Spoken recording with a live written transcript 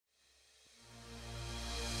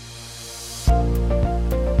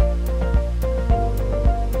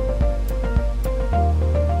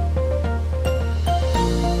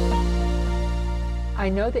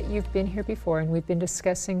know that you've been here before and we've been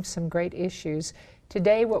discussing some great issues.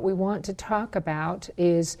 Today what we want to talk about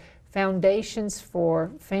is foundations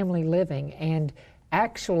for family living, and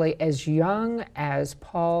actually as young as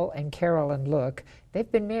Paul and Carolyn look, they've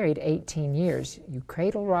been married 18 years. You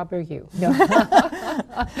cradle robber, you. No.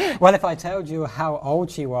 Well, if I told you how old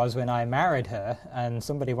she was when I married her and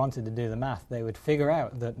somebody wanted to do the math, they would figure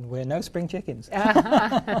out that we're no spring chickens.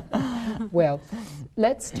 Well,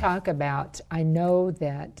 let's talk about, I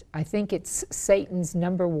think it's Satan's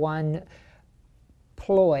number one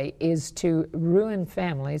ploy is to ruin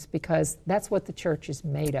families, because that's what the church is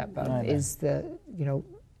made up of.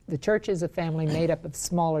 The church is a family made up of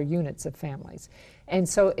smaller units of families. And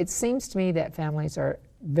so it seems to me that families are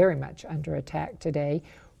very much under attack today.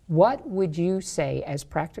 What would you say as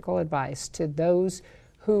practical advice to those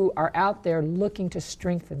who are out there looking to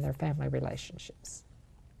strengthen their family relationships?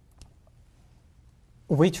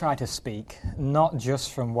 We try to speak not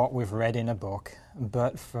just from what we've read in a book,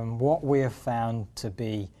 but from what we have found to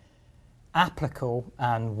be applicable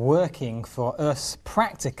and working for us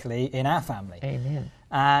practically in our family. Amen.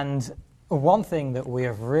 And one thing that we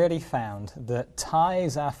have really found that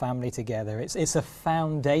ties our family together, it's a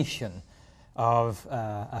foundation of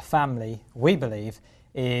a family, we believe,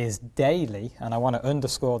 is daily, and I want to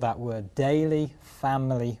underscore that word, daily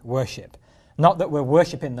family worship. Not that we're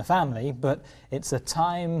worshiping the family, but it's a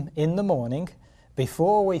time in the morning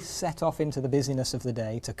before we set off into the busyness of the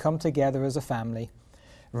day to come together as a family,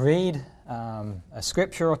 read a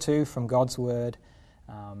scripture or two from God's Word,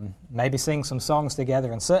 maybe sing some songs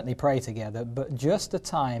together and certainly pray together, but just a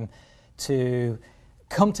time to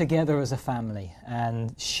come together as a family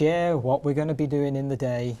and share what we're going to be doing in the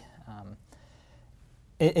day.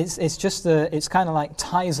 It's kind of like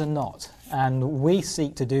ties a knot, and we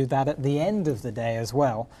seek to do that at the end of the day as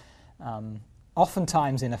well.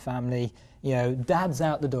 Oftentimes in a family, dad's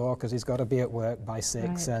out the door because he's got to be at work by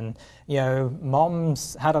 6, right. And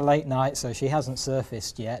mom's had a late night, so she hasn't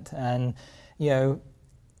surfaced yet, and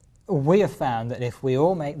we have found that if we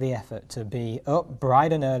all make the effort to be up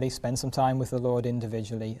bright and early, spend some time with the Lord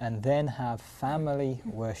individually, and then have family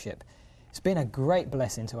worship, it's been a great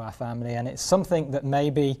blessing to our family, and it's something that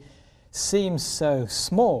maybe seems so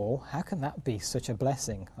small. How can that be such a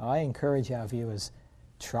blessing? I encourage our viewers,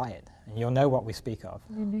 try it, and you'll know what we speak of.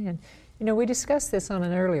 Amen. We discussed this on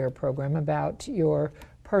an earlier program about your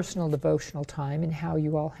personal devotional time and how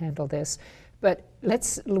you all handle this. But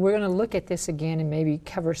we're going to look at this again and maybe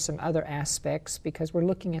cover some other aspects, because we're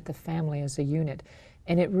looking at the family as a unit.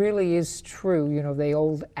 And it really is true, the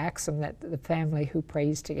old axiom that the family who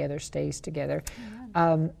prays together stays together.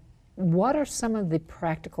 What are some of the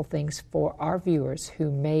practical things for our viewers who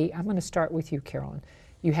I'm going to start with you, Carolyn.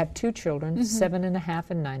 You have 2 children, 7.5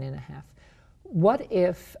 and 9.5. What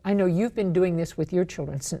if, I know you've been doing this with your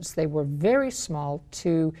children since they were very small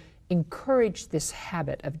to encourage this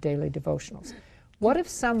habit of daily devotionals. What if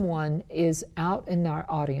someone is out in our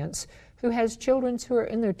audience who has children who are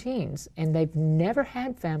in their teens and they've never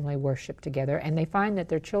had family worship together, and they find that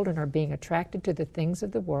their children are being attracted to the things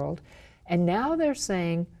of the world, and now they're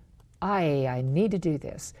saying, I need to do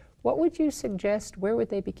this. What would you suggest? Where would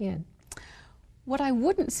they begin? What I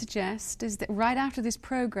wouldn't suggest is that right after this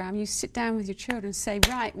program you sit down with your children and say,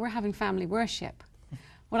 right, we're having family worship.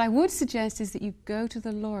 What I would suggest is that you go to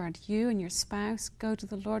the Lord, you and your spouse go to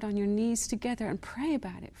the Lord on your knees together and pray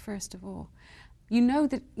about it first of all. I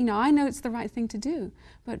know it's the right thing to do,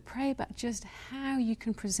 but pray about just how you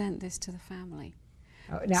can present this to the family.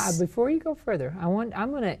 Now, before you go further,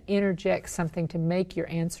 I'm going to interject something to make your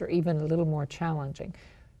answer even a little more challenging.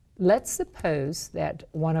 Let's suppose that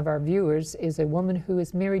one of our viewers is a woman who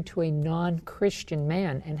is married to a non-Christian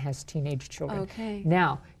man and has teenage children. Okay.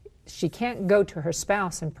 Now, she can't go to her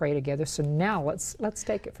spouse and pray together, so now let's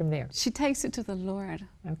take it from there. She takes it to the Lord,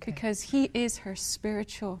 okay, because He is her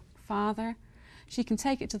spiritual father. She can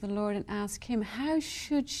take it to the Lord and ask Him, how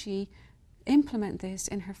should she implement this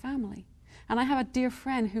in her family? And I have a dear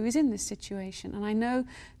friend who is in this situation, and I know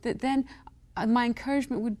that then my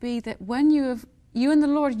encouragement would be that when you and the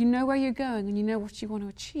Lord, you know where you're going and you know what you want to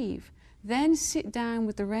achieve, then sit down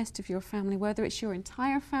with the rest of your family, whether it's your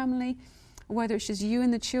entire family, or whether it's just you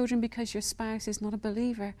and the children because your spouse is not a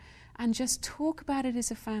believer, and just talk about it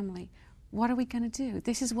as a family. What are we going to do?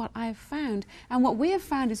 This is what I've found. And what we have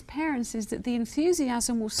found as parents is that the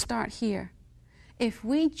enthusiasm will start here. If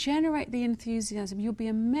we generate the enthusiasm, you'll be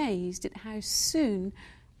amazed at how soon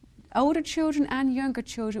older children and younger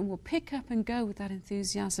children will pick up and go with that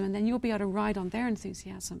enthusiasm, and then you'll be able to ride on their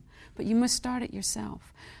enthusiasm. But you must start it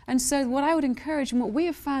yourself. And so what I would encourage, and what we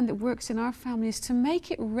have found that works in our family, is to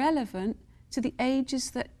make it relevant to the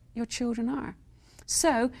ages that your children are.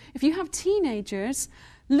 So if you have teenagers,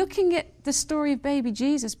 looking at the story of baby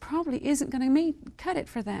Jesus probably isn't going to cut it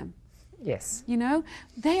for them. Yes. You know,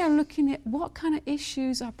 they are looking at what kind of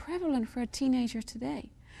issues are prevalent for a teenager today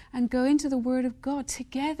and go into the Word of God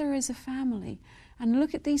together as a family and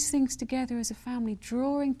look at these things together as a family,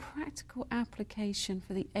 drawing practical application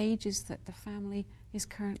for the ages that the family is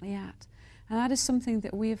currently at. And that is something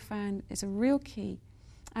that we have found is a real key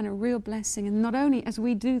and a real blessing. And not only as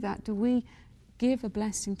we do that do we give a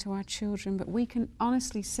blessing to our children, but we can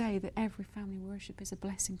honestly say that every family worship is a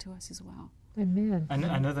blessing to us as well. Amen. And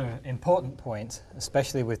another important point,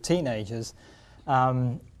 especially with teenagers,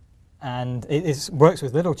 and it works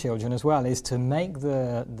with little children as well, is to make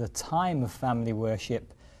the time of family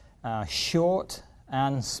worship short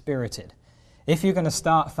and spirited. If you're going to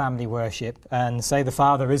start family worship and say the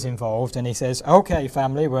father is involved and he says, okay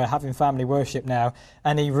family, we're having family worship now,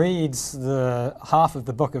 and he reads the half of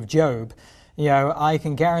the book of Job, you know, I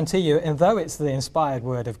can guarantee you, and though it's the inspired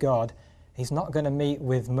word of God, he's not going to meet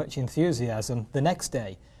with much enthusiasm the next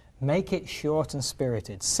day. Make it short and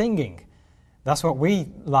spirited. Singing, that's what we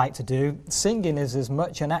like to do. Singing is as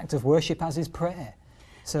much an act of worship as is prayer.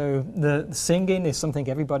 So the singing is something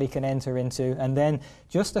everybody can enter into, and then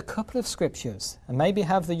just a couple of scriptures, and maybe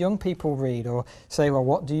have the young people read or say, well,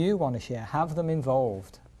 what do you want to share? Have them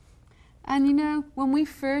involved. And you know, when we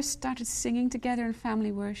first started singing together in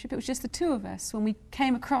family worship, it was just the two of us when we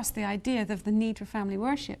came across the idea of the need for family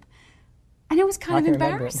worship. And it was kind of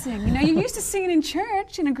embarrassing. You know, you're used to singing in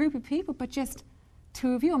church in a group of people, but just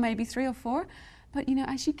two of you, or maybe three or four. But you know,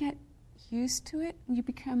 as you get used to it and you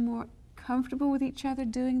become more comfortable with each other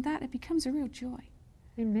doing that, it becomes a real joy.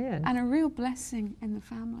 Amen. And a real blessing in the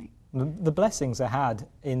family. The blessings are had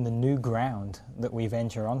in the new ground that we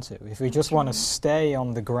venture onto. If we just want to stay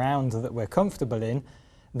on the ground that we're comfortable in,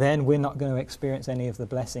 then we're not going to experience any of the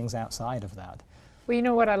blessings outside of that. Well, you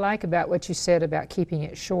know what I like about what you said about keeping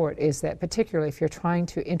it short is that particularly if you're trying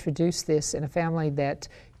to introduce this in a family that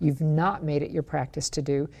you've not made it your practice to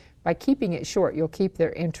do, by keeping it short, you'll keep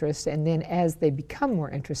their interest, and then as they become more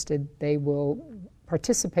interested, they will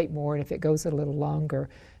participate more, and if it goes a little longer,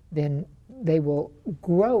 then they will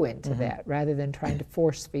grow into that rather than trying to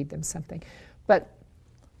force feed them something. But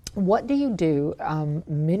what do you do?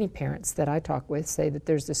 Many parents that I talk with say that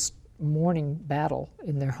there's this morning battle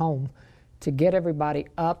in their home to get everybody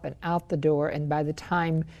up and out the door, and by the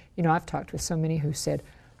time, you know, I've talked with so many who said,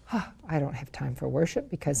 I don't have time for worship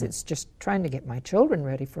because it's just trying to get my children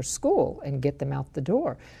ready for school and get them out the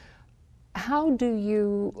door. How do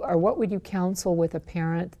you, or what would you counsel with a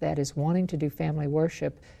parent that is wanting to do family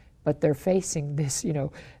worship, but they're facing this, you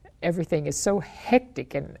know, everything is so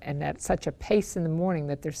hectic and at such a pace in the morning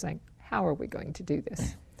that they're saying, how are we going to do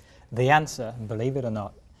this? The answer, believe it or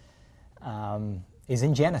not, is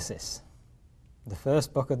in Genesis, the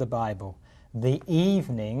first book of the Bible. The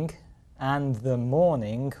evening and the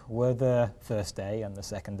morning were the first day and the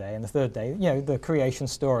second day and the third day, you know, the creation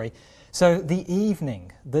story. So the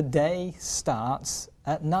evening, the day starts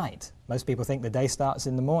at night. Most people think the day starts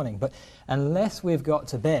in the morning, but unless we've got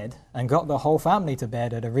to bed and got the whole family to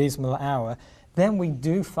bed at a reasonable hour, then we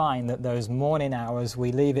do find that those morning hours,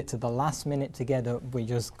 we leave it to the last minute to get up. We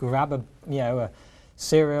just grab a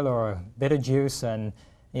cereal or a bit of juice, and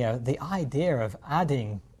the idea of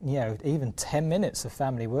adding even 10 minutes of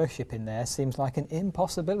family worship in there seems like an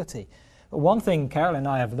impossibility. But one thing Carolyn and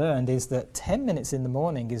I have learned is that 10 minutes in the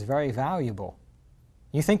morning is very valuable.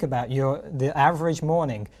 You think about the average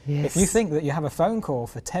morning. Yes. If you think that you have a phone call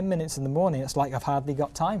for 10 minutes in the morning, it's like I've hardly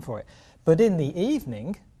got time for it. But in the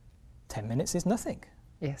evening, 10 minutes is nothing.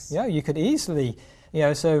 Yes. You could easily,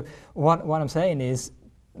 so what I'm saying is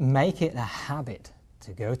make it a habit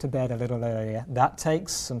to go to bed a little earlier. That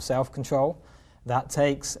takes some self-control. That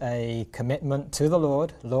takes a commitment to the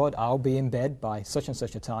Lord. Lord, I'll be in bed by such and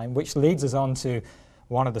such a time, which leads us on to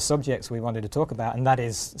one of the subjects we wanted to talk about, and that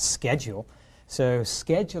is schedule. So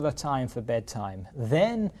schedule a time for bedtime.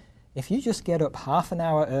 Then, if you just get up half an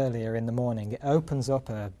hour earlier in the morning, it opens up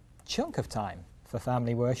a chunk of time for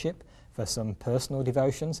family worship, for some personal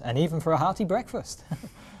devotions, and even for a hearty breakfast.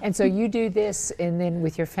 And so you do this, and then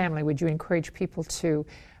with your family, would you encourage people to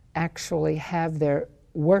actually have their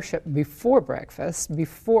worship before breakfast,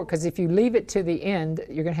 because if you leave it to the end,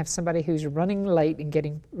 you're going to have somebody who's running late and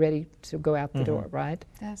getting ready to go out the door, right?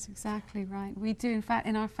 That's exactly right. We do. In fact,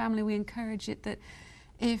 in our family, we encourage it that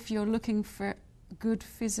if you're looking for good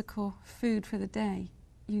physical food for the day,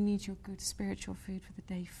 you need your good spiritual food for the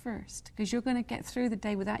day first, because you're going to get through the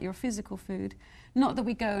day without your physical food. Not that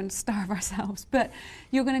we go and starve ourselves, but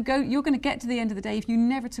you're going to get to the end of the day if you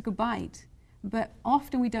never took a bite But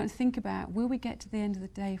often we don't think about, will we get to the end of the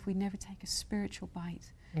day if we never take a spiritual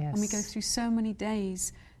bite? Yes. And we go through so many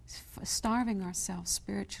days starving ourselves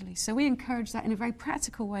spiritually. So we encourage that in a very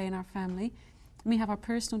practical way in our family. We have our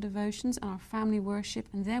personal devotions and our family worship,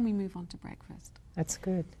 and then we move on to breakfast. That's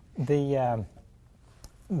good.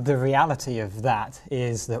 The reality of that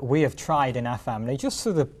is that we have tried in our family, just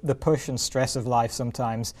through the push and stress of life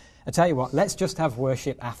sometimes, I tell you what, let's just have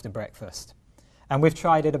worship after breakfast. And we've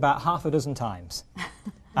tried it about half a dozen times.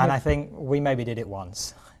 And I think we maybe did it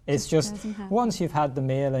once. It's just once you've had the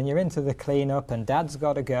meal and you're into the clean-up and Dad's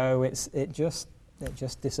got to go, it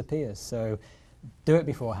just disappears. So do it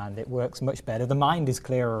beforehand. It works much better. The mind is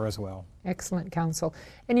clearer as well. Excellent counsel.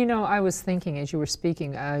 And you know, I was thinking as you were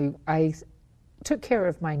speaking, I took care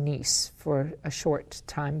of my niece for a short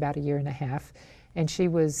time, about a year and a half, and she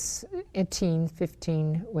was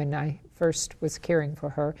 15 when I first was caring for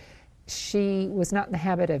her. She was not in the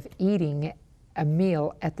habit of eating a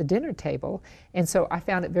meal at the dinner table, and so I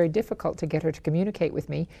found it very difficult to get her to communicate with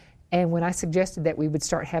me. And when I suggested that we would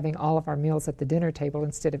start having all of our meals at the dinner table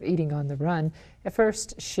instead of eating on the run, at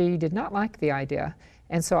first she did not like the idea.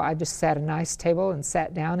 And so I just sat a nice table and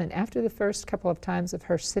sat down, and after the first couple of times of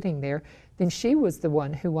her sitting there, then she was the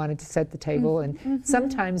one who wanted to set the table. And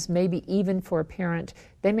sometimes maybe even for a parent,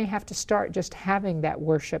 they may have to start just having that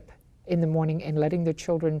worship in the morning and letting their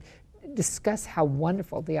children discuss how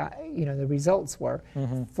wonderful the results were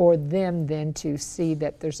for them then to see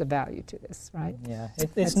that there's a value to this, right? Yeah,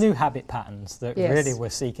 it's new habit patterns that really we're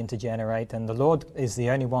seeking to generate, and the Lord is the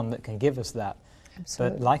only one that can give us that.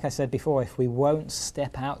 Absolutely. But like I said before, if we won't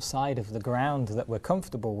step outside of the ground that we're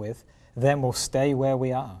comfortable with, then we'll stay where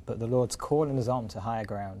we are. But the Lord's calling us on to higher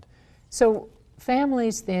ground. So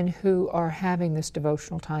families then who are having this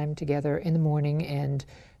devotional time together in the morning and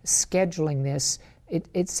scheduling this,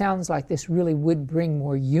 it sounds like this really would bring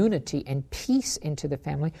more unity and peace into the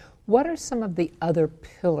family. What are some of the other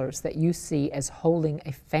pillars that you see as holding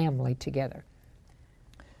a family together?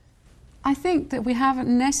 I think that we haven't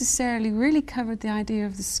necessarily really covered the idea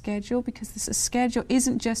of the schedule, because this schedule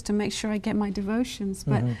isn't just to make sure I get my devotions,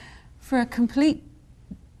 but for a complete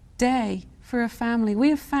day for a family.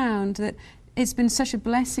 We have found that it's been such a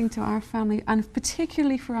blessing to our family, and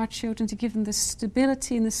particularly for our children, to give them the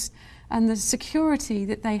stability and the security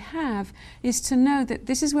that they have, is to know that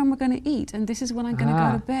this is when we're going to eat, and this is when I'm going to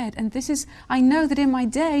go to bed, and I know that in my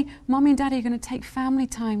day, Mommy and Daddy are going to take family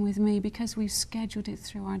time with me because we've scheduled it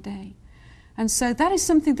through our day. And so that is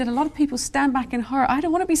something that a lot of people stand back in horror. I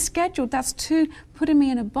don't want to be scheduled. That's too putting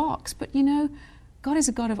me in a box. But you know, God is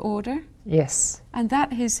a God of order. Yes. And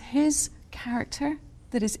that is His character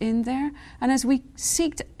that is in there. And as we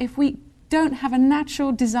seek to, if we don't have a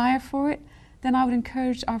natural desire for it, then I would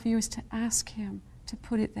encourage our viewers to ask Him to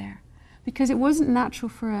put it there. Because it wasn't natural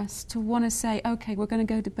for us to want to say, okay, we're going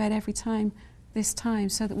to go to bed every time this time,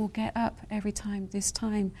 so that we'll get up every time this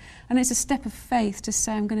time. And it's a step of faith to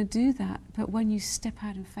say, I'm going to do that. But when you step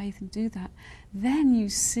out in faith and do that, then you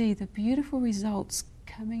see the beautiful results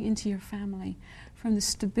coming into your family from the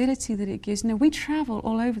stability that it gives. Now, we travel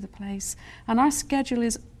all over the place, and our schedule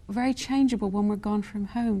is very changeable when we're gone from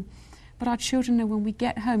home. But our children know when we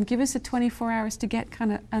get home, give us the 24 hours to get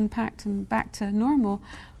kind of unpacked and back to normal,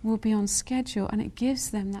 we'll be on schedule, and it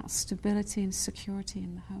gives them that stability and security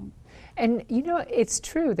in the home. And you know, it's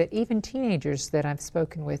true that even teenagers that I've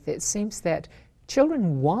spoken with, it seems that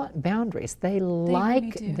children want boundaries. They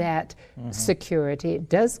like really that security. It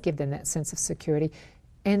does give them that sense of security,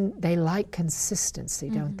 and they like consistency,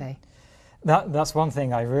 don't they? That's one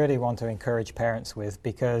thing I really want to encourage parents with,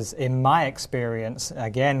 because in my experience,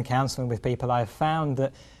 again, counseling with people, I've found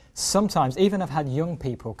that sometimes, even I've had young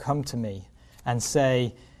people come to me and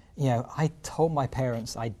say, you know, I told my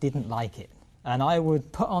parents I didn't like it. And I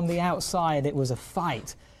would put on the outside it was a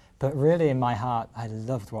fight, but really in my heart I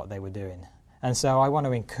loved what they were doing. And so I want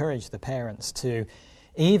to encourage the parents to,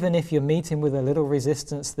 even if you're meeting with a little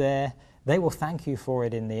resistance there, they will thank you for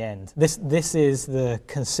it in the end. This is the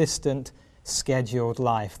consistent, scheduled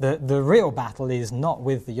life. The real battle is not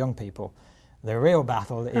with the young people. The real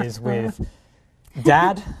battle is with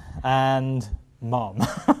Dad and Mom.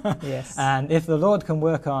 Yes. And if the Lord can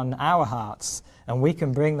work on our hearts, and we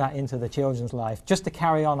can bring that into the children's life, just to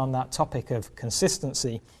carry on that topic of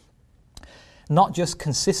consistency, not just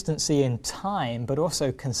consistency in time, but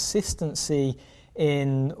also consistency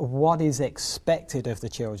in what is expected of the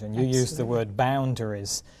children. You use the word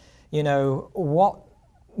boundaries. You know, what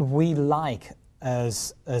we like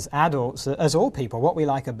as adults, as all people, what we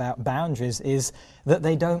like about boundaries is that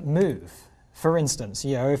they don't move. For instance,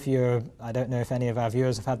 you know, I don't know if any of our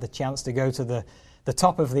viewers have had the chance to go to the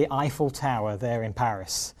top of the Eiffel Tower there in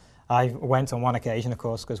Paris. I went on one occasion, of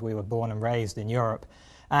course, because we were born and raised in Europe,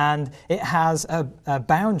 and it has a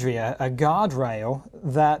boundary, a guardrail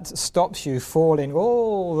that stops you falling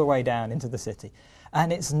all the way down into the city.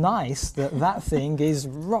 And it's nice that that thing is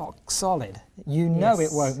rock solid. You know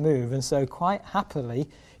it won't move, and so quite happily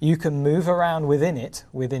you can move around within it,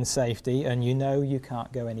 within safety, and you know you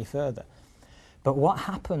can't go any further. But what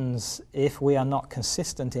happens if we are not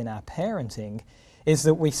consistent in our parenting is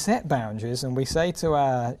that we set boundaries and we say to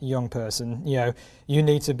our young person, you know, you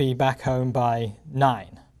need to be back home by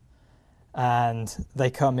 9. And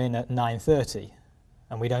they come in at 9:30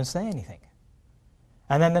 and we don't say anything.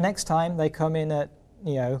 And then the next time they come in at,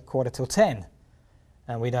 9:45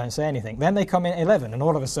 and we don't say anything. Then they come in at 11 and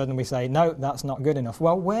all of a sudden we say, no, that's not good enough.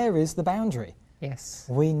 Well, where is the boundary? Yes.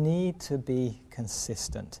 We need to be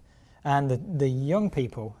consistent. And the young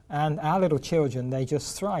people and our little children, they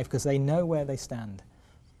just thrive because they know where they stand.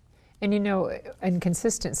 And in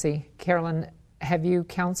consistency, Carolyn, have you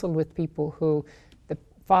counseled with people who the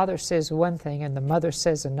father says one thing and the mother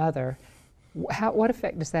says another? What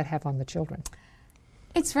effect does that have on the children?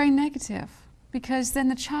 It's very negative, because then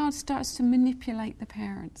the child starts to manipulate the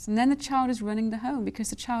parents. And then the child is running the home because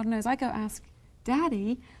the child knows, I go ask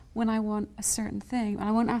Daddy when I want a certain thing, and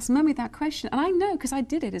I won't ask Mummy that question. And I know because I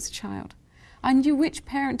did it as a child. I knew which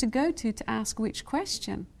parent to go to ask which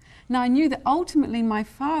question. Now I knew that ultimately my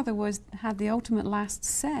father had the ultimate last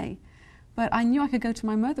say, but I knew I could go to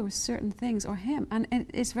my mother with certain things, or him, and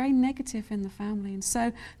it's very negative in the family. And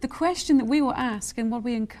so the question that we will ask, and what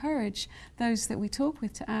we encourage those that we talk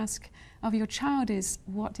with to ask of your child is,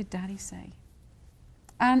 what did Daddy say?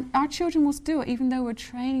 And our children will do it, even though we're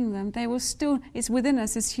training them. They will still, it's within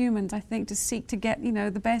us as humans, I think, to seek to get,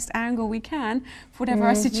 the best angle we can for whatever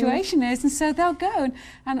our situation is. And so they'll go,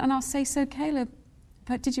 and I'll say, so Caleb,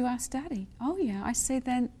 but did you ask Daddy? Oh yeah. I say,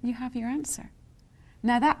 then you have your answer.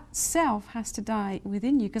 Now that self has to die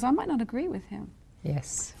within you, because I might not agree with him.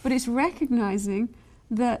 Yes. But it's recognizing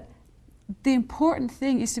that the important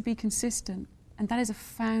thing is to be consistent. And that is a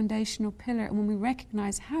foundational pillar. And when we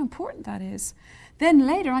recognize how important that is, then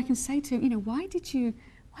later I can say to him, why did you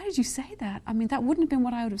say that? I mean, that wouldn't have been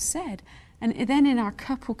what I would have said. And then in our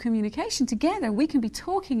couple communication together, we can be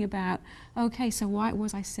talking about, okay, so why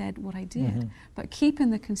was I said what I did? But keeping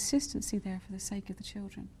the consistency there for the sake of the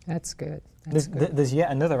children. That's good. There's yet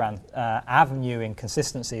another avenue in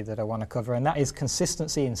consistency that I want to cover, and that is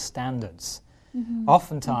consistency in standards.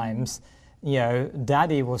 Oftentimes,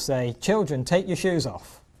 Daddy will say, children, take your shoes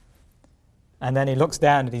off. And then he looks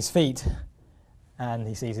down at his feet and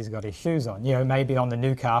he sees he's got his shoes on, maybe on the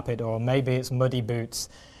new carpet, or maybe it's muddy boots.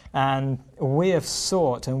 And we have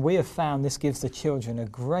sought and we have found this gives the children a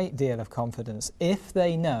great deal of confidence if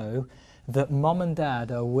they know that Mom and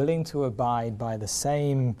Dad are willing to abide by the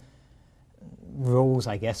same rules,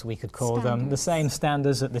 I guess we could call them, the same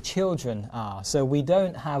standards that the children are. So we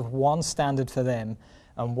don't have one standard for them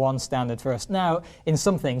and one standard for us. Now, in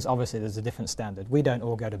some things, obviously, there's a different standard. We don't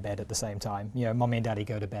all go to bed at the same time. Mommy and Daddy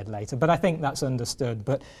go to bed later. But I think that's understood.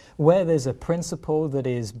 But where there's a principle that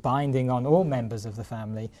is binding on all members of the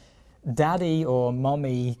family, Daddy or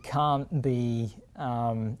Mommy can't be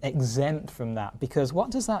exempt from that. Because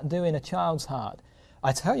what does that do in a child's heart?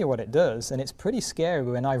 I tell you what it does, and it's pretty scary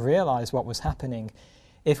when I realized what was happening.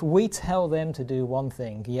 If we tell them to do one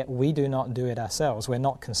thing, yet we do not do it ourselves, we're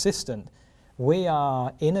not consistent, we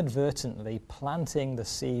are inadvertently planting the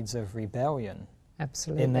seeds of rebellion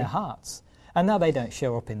in their hearts. And now they don't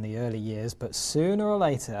show up in the early years, but sooner or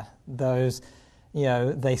later, those,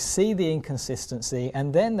 they see the inconsistency,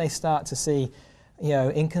 and then they start to see,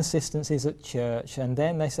 inconsistencies at church, and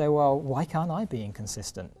then they say, well, why can't I be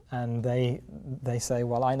inconsistent? And they say,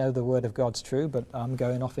 well, I know the Word of God's true, but I'm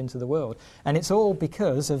going off into the world. And it's all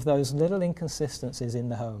because of those little inconsistencies in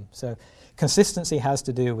the home. So consistency has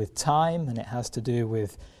to do with time, and it has to do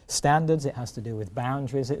with standards, it has to do with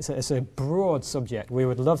boundaries. It's a broad subject. We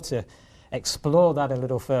would love to explore that a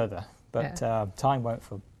little further, but time won't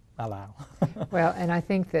allow. Well, and I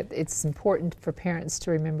think that it's important for parents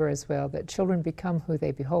to remember as well that children become who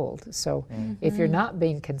they behold. So if you're not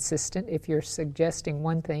being consistent, if you're suggesting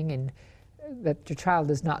one thing and that your child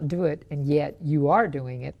does not do it, and yet you are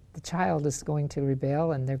doing it, the child is going to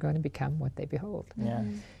rebel and they're going to become what they behold.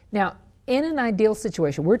 Now, in an ideal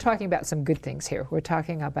situation, we're talking about some good things here. We're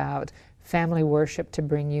talking about family worship to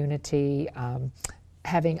bring unity,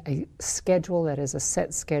 having a schedule that is a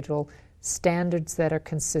set schedule, standards that are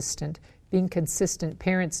consistent, being consistent,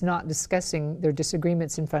 parents not discussing their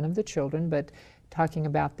disagreements in front of the children, but talking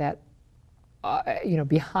about that,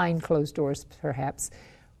 behind closed doors perhaps.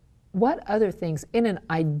 What other things, in an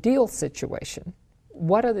ideal situation,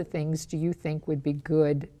 what other things do you think would be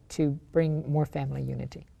good to bring more family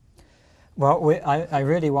unity? Well, I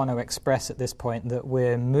really want to express at this point that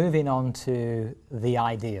we're moving on to the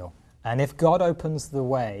ideal. And if God opens the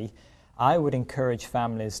way, I would encourage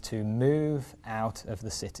families to move out of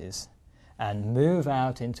the cities and move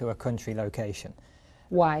out into a country location.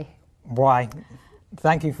 Why? Why?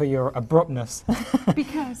 Thank you for your abruptness.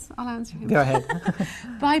 Because, I'll answer him. Go ahead.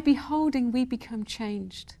 By beholding, we become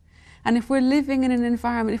changed. And if we're living in an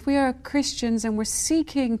environment, if we are Christians and we're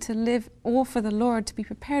seeking to live all for the Lord, to be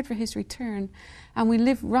prepared for His return, and we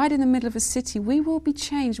live right in the middle of a city, we will be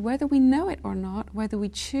changed, whether we know it or not, whether we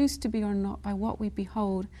choose to be or not, by what we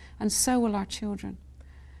behold, and so will our children.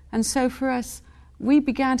 And so for us, we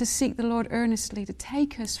began to seek the Lord earnestly to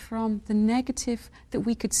take us from the negative that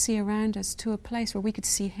we could see around us to a place where we could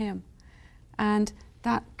see Him. And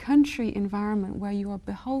that country environment where you are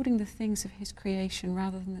beholding the things of His creation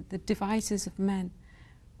rather than the devices of men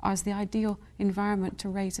as the ideal environment to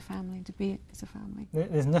raise a family, to be as a family.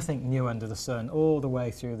 There's nothing new under the sun. All the way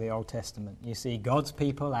through the Old Testament, you see God's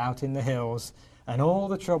people out in the hills and all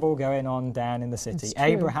the trouble going on down in the city.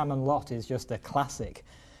 Abraham and Lot is just a classic.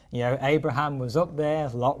 You know, Abraham was up there,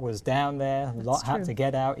 Lot was down there. Lot had to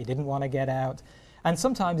get out, he didn't want to get out. And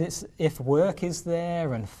sometimes it's, if work is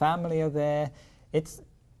there and family are there,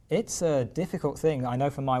 it's a difficult thing. I know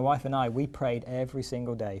for my wife and I, we prayed every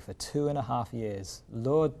single day for 2.5 years.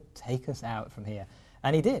 Lord, take us out from here.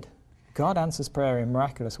 And He did. God answers prayer in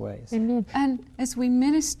miraculous ways. Amen. And as we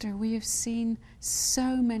minister, we have seen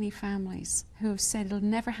so many families who have said, it'll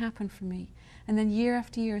never happen for me. And then year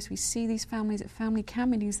after year, as we see these families at family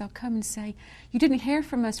camp meetings, they'll come and say, you didn't hear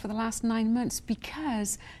from us for the last 9 months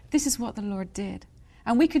because this is what the Lord did.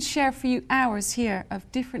 And we could share for you hours here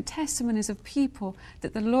of different testimonies of people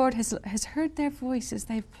that the Lord has heard their voices.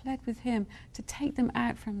 They've pled with Him to take them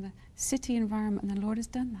out from the city environment, and the Lord has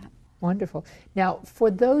done that. Wonderful. Now, for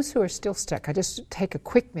those who are still stuck, I just take a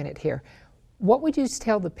quick minute here. What would you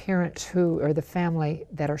tell the parents or the family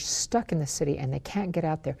that are stuck in the city and they can't get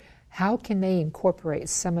out there? How can they incorporate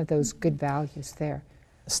some of those good values there?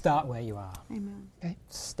 Start where you are. Amen. Okay.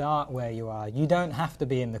 Start where you are. You don't have to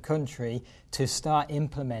be in the country to start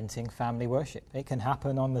implementing family worship. It can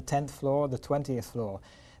happen on the 10th floor, the 20th floor.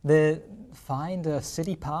 Find a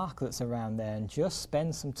city park that's around there and just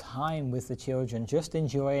spend some time with the children, just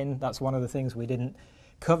enjoying. That's one of the things we didn't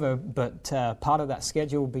cover, but part of that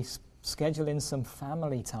schedule will be scheduling some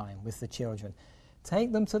family time with the children.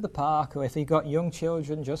 Take them to the park, or if you've got young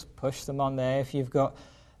children, just push them on there. If you've got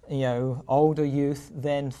older youth,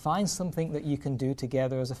 then find something that you can do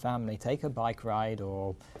together as a family. Take a bike ride,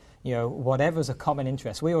 or whatever's a common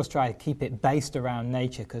interest. We always try to keep it based around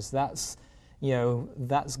nature, because that's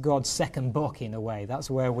God's second book in a way.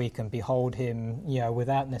 That's where we can behold Him,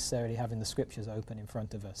 without necessarily having the scriptures open in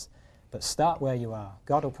front of us. But start where you are.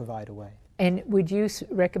 God will provide a way. And would you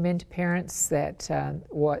recommend to parents that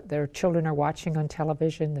what their children are watching on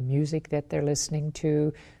television, the music that they're listening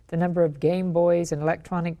to, the number of Game Boys and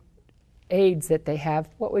electronic aids that they have,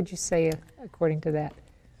 what would you say according to that?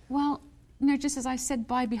 Well, just as I said,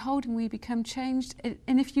 by beholding we become changed.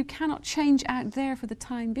 And if you cannot change out there for the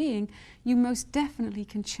time being, you most definitely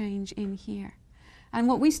can change in here. And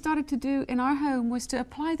what we started to do in our home was to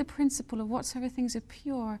apply the principle of whatsoever things are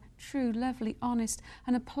pure, true, lovely, honest,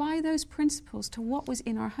 and apply those principles to what was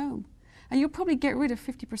in our home. And you'll probably get rid of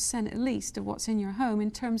 50% at least of what's in your home in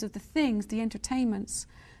terms of the things, the entertainments,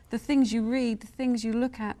 the things you read, the things you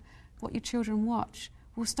look at, what your children watch,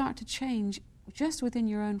 will start to change just within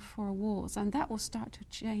your own four walls, and that will start to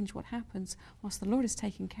change what happens whilst the Lord is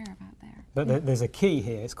taking care of out there. But there's a key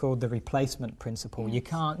here. It's called the replacement principle. Yes. You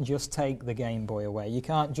can't just take the Game Boy away. You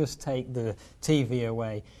can't just take the TV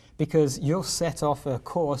away, because you'll set off a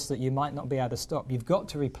course that you might not be able to stop. You've got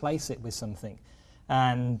to replace it with something.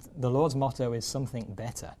 And the Lord's motto is something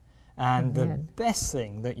better. And the best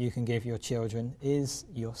thing that you can give your children is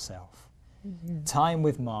yourself. Time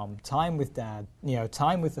with mom, time with dad,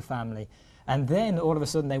 time with the family. And then all of a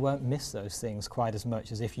sudden they won't miss those things quite as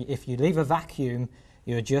much as if you leave a vacuum,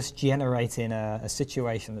 you're just generating a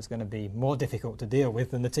situation that's going to be more difficult to deal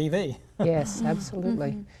with than the TV. Yes,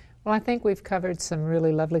 absolutely. Well, I think we've covered some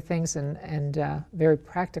really lovely things and very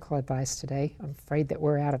practical advice today. I'm afraid that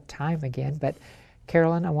we're out of time again, but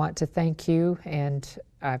Carolyn, I want to thank you, and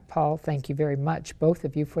Paul, thank you very much, both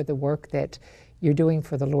of you, for the work that you're doing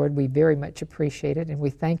for the Lord. We very much appreciate it, and we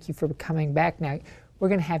thank you for coming back. Now, we're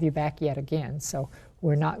going to have you back yet again, so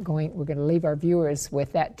we're going to leave our viewers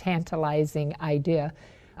with that tantalizing idea.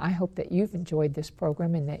 I hope that you've enjoyed this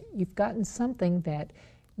program and that you've gotten something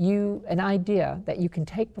an idea that you can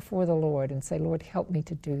take before the Lord and say, Lord, help me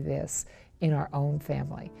to do this in our own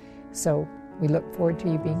family. So We look forward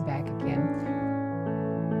to you being back again.